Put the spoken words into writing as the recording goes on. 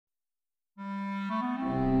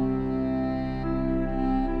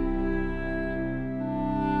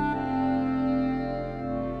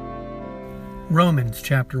Romans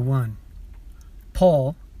chapter 1.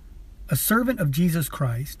 Paul, a servant of Jesus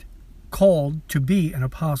Christ, called to be an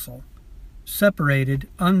apostle, separated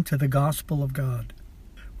unto the gospel of God,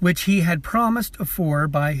 which he had promised afore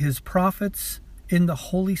by his prophets in the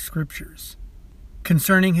holy scriptures,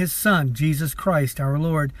 concerning his Son, Jesus Christ our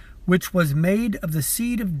Lord, which was made of the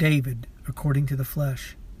seed of David according to the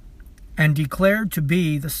flesh, and declared to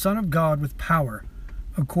be the Son of God with power,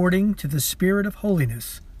 according to the Spirit of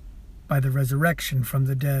holiness, by the resurrection from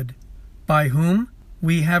the dead, by whom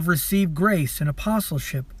we have received grace and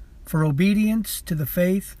apostleship for obedience to the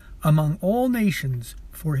faith among all nations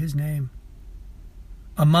for his name,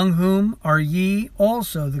 among whom are ye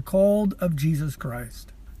also the called of Jesus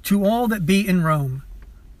Christ. To all that be in Rome,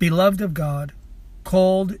 beloved of God,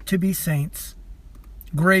 called to be saints,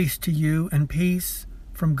 grace to you and peace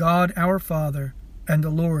from God our Father and the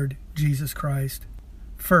Lord Jesus Christ.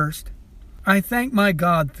 First, I thank my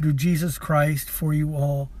God through Jesus Christ for you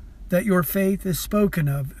all, that your faith is spoken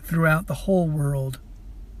of throughout the whole world.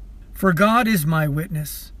 For God is my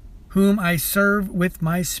witness, whom I serve with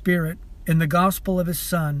my spirit in the gospel of his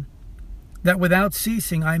Son, that without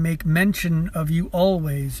ceasing I make mention of you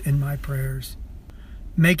always in my prayers,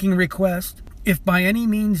 making request, if by any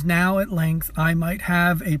means now at length I might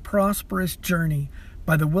have a prosperous journey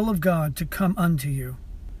by the will of God to come unto you.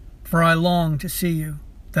 For I long to see you,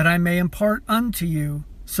 that I may impart unto you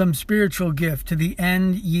some spiritual gift to the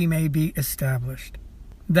end ye may be established.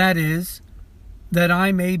 That is, that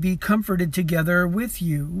I may be comforted together with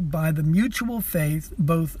you by the mutual faith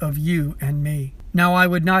both of you and me. Now I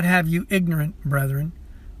would not have you ignorant, brethren,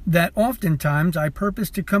 that oftentimes I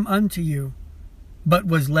purposed to come unto you, but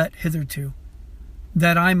was let hitherto,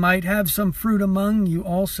 that I might have some fruit among you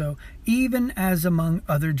also, even as among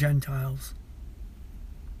other Gentiles.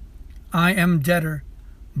 I am debtor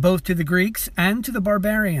both to the Greeks and to the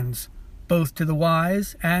barbarians, both to the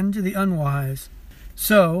wise and to the unwise.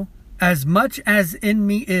 So, as much as in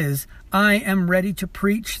me is, I am ready to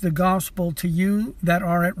preach the gospel to you that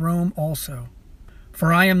are at Rome also.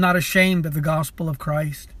 For I am not ashamed of the gospel of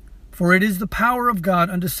Christ, for it is the power of God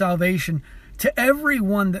unto salvation to every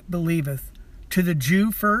one that believeth, to the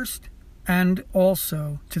Jew first, and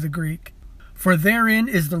also to the Greek. For therein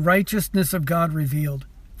is the righteousness of God revealed,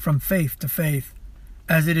 from faith to faith,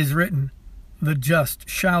 as it is written, the just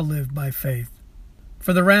shall live by faith.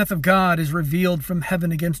 For the wrath of God is revealed from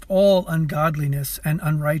heaven against all ungodliness and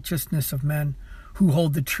unrighteousness of men, who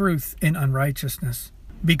hold the truth in unrighteousness.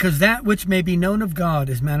 Because that which may be known of God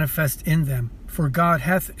is manifest in them, for God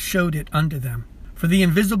hath showed it unto them. For the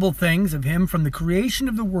invisible things of him from the creation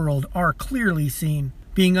of the world are clearly seen,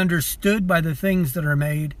 being understood by the things that are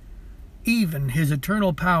made, even his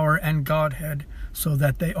eternal power and Godhead, so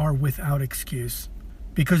that they are without excuse.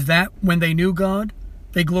 Because that, when they knew God,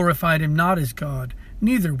 they glorified him not as God,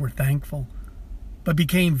 neither were thankful, but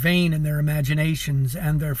became vain in their imaginations,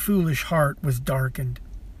 and their foolish heart was darkened.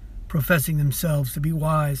 Professing themselves to be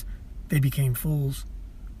wise, they became fools,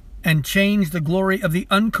 and changed the glory of the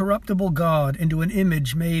uncorruptible God into an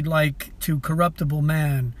image made like to corruptible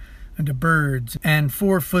man, and to birds, and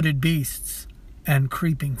four-footed beasts, and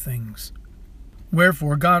creeping things.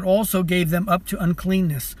 Wherefore God also gave them up to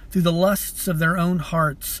uncleanness through the lusts of their own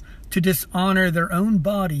hearts, to dishonor their own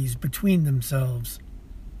bodies between themselves,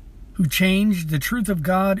 who changed the truth of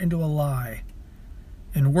God into a lie,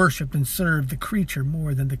 and worshipped and served the creature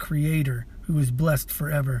more than the Creator, who is blessed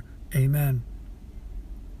forever. Amen.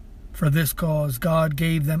 For this cause God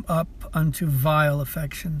gave them up unto vile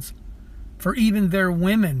affections. For even their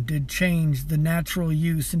women did change the natural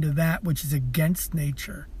use into that which is against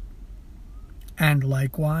nature. And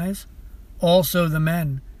likewise, also the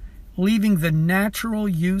men, leaving the natural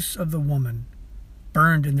use of the woman,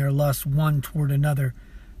 burned in their lust one toward another,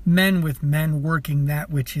 men with men working that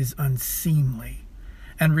which is unseemly,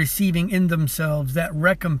 and receiving in themselves that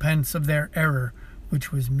recompense of their error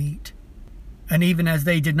which was meet. And even as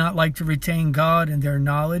they did not like to retain God in their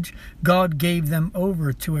knowledge, God gave them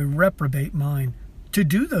over to a reprobate mind, to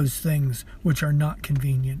do those things which are not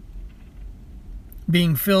convenient,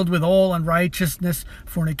 being filled with all unrighteousness,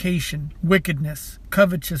 fornication, wickedness,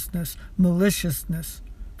 covetousness, maliciousness,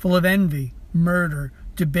 full of envy, murder,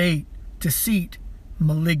 debate, deceit,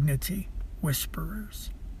 malignity, whisperers,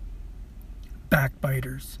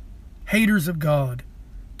 backbiters, haters of God,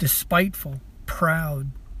 despiteful,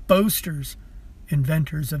 proud, boasters,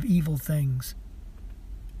 inventors of evil things,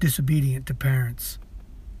 disobedient to parents,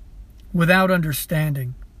 without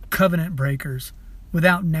understanding, covenant breakers,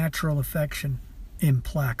 without natural affection,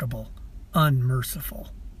 implacable,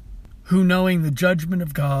 unmerciful, who knowing the judgment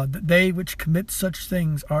of God, that they which commit such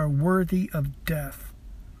things are worthy of death,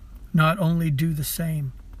 not only do the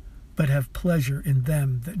same, but have pleasure in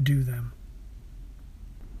them that do them.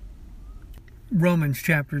 Romans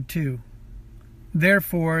chapter 2.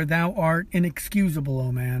 Therefore thou art inexcusable,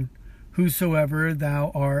 O man, whosoever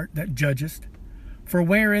thou art that judgest. For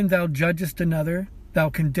wherein thou judgest another, thou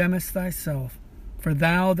condemnest thyself, for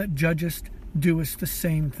thou that judgest doest the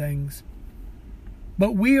same things.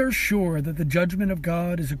 But we are sure that the judgment of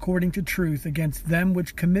God is according to truth against them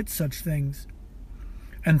which commit such things.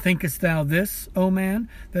 And thinkest thou this, O man,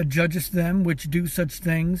 that judgest them which do such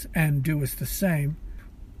things, and doest the same,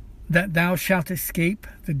 that thou shalt escape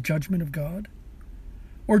the judgment of God?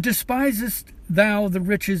 Or despisest thou the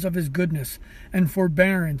riches of his goodness, and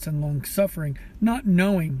forbearance, and longsuffering, not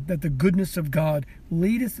knowing that the goodness of God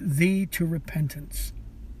leadeth thee to repentance?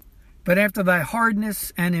 But after thy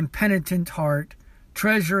hardness and impenitent heart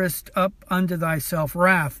treasurest up unto thyself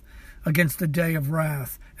wrath against the day of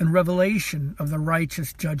wrath, and revelation of the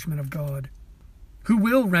righteous judgment of God, who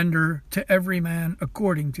will render to every man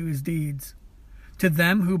according to his deeds. To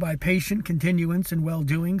them who by patient continuance in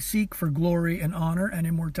well-doing seek for glory and honor and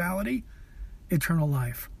immortality, eternal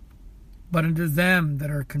life. But unto them that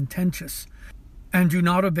are contentious, and do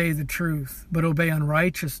not obey the truth, but obey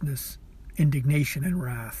unrighteousness, indignation and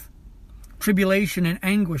wrath, tribulation and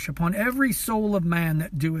anguish upon every soul of man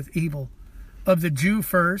that doeth evil, of the Jew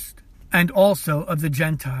first, and also of the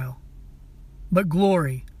Gentile. But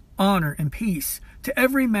glory, honor, and peace to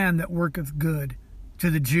every man that worketh good, to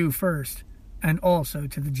the Jew first, and also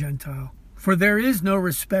to the Gentile. For there is no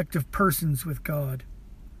respect of persons with God.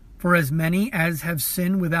 For as many as have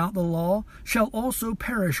sinned without the law shall also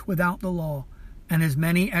perish without the law, and as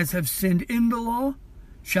many as have sinned in the law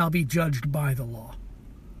shall be judged by the law.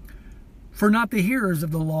 For not the hearers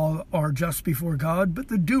of the law are just before God, but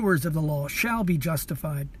the doers of the law shall be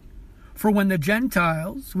justified. For when the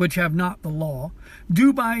Gentiles, which have not the law,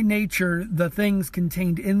 do by nature the things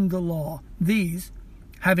contained in the law, these,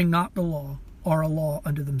 having not the law, are a law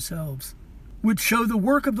unto themselves, which show the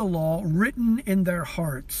work of the law written in their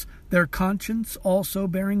hearts, their conscience also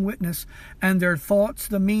bearing witness, and their thoughts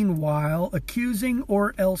the meanwhile accusing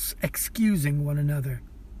or else excusing one another.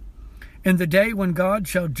 In the day when God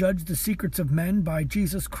shall judge the secrets of men by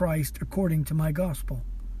Jesus Christ according to my gospel.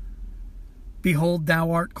 Behold,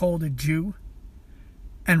 thou art called a Jew,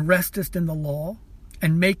 and restest in the law,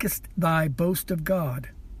 and makest thy boast of God,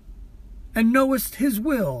 and knowest his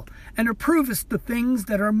will, and approvest the things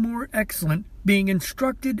that are more excellent, being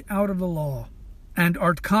instructed out of the law, and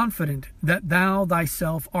art confident that thou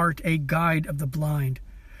thyself art a guide of the blind,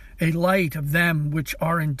 a light of them which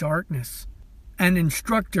are in darkness, an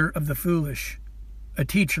instructor of the foolish, a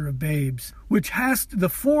teacher of babes, which hast the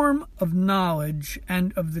form of knowledge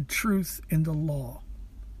and of the truth in the law.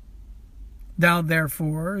 Thou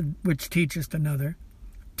therefore, which teachest another,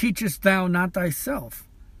 teachest thou not thyself?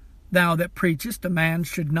 Thou that preachest a man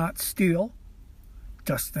should not steal,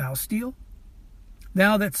 dost thou steal?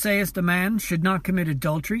 Thou that sayest a man should not commit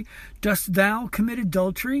adultery, dost thou commit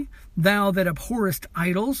adultery? Thou that abhorrest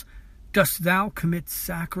idols, dost thou commit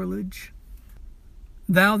sacrilege?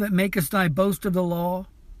 Thou that makest thy boast of the law,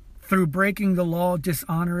 through breaking the law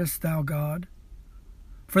dishonorest thou God?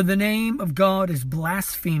 For the name of God is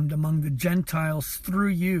blasphemed among the Gentiles through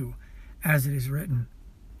you, as it is written.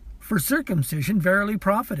 For circumcision verily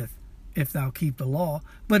profiteth, if thou keep the law.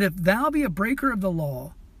 But if thou be a breaker of the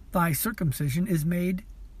law, thy circumcision is made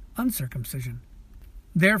uncircumcision.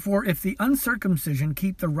 Therefore, if the uncircumcision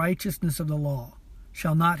keep the righteousness of the law,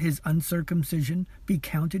 shall not his uncircumcision be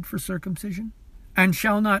counted for circumcision? And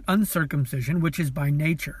shall not uncircumcision, which is by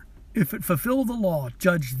nature, if it fulfill the law,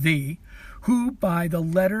 judge thee, who by the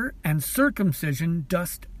letter and circumcision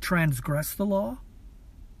dost transgress the law?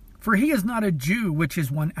 For he is not a Jew which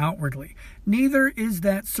is one outwardly, neither is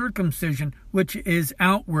that circumcision which is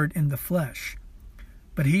outward in the flesh.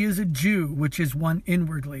 But he is a Jew which is one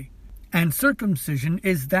inwardly, and circumcision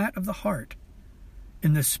is that of the heart,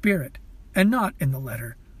 in the spirit, and not in the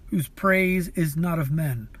letter, whose praise is not of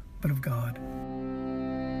men, but of God.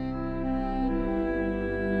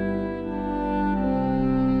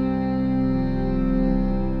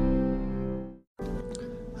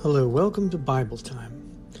 Hello, welcome to Bible Time.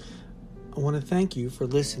 I want to thank you for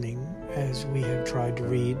listening as we have tried to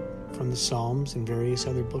read from the Psalms and various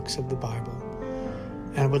other books of the Bible.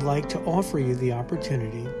 And I would like to offer you the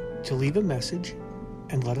opportunity to leave a message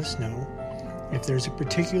and let us know if there's a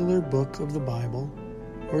particular book of the Bible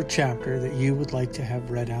or chapter that you would like to have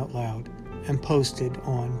read out loud and posted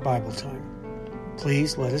on Bible Time.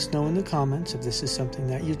 Please let us know in the comments if this is something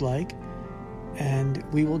that you'd like, and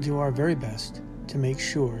we will do our very best to make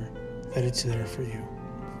sure that it's there for you.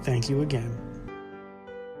 Thank you again.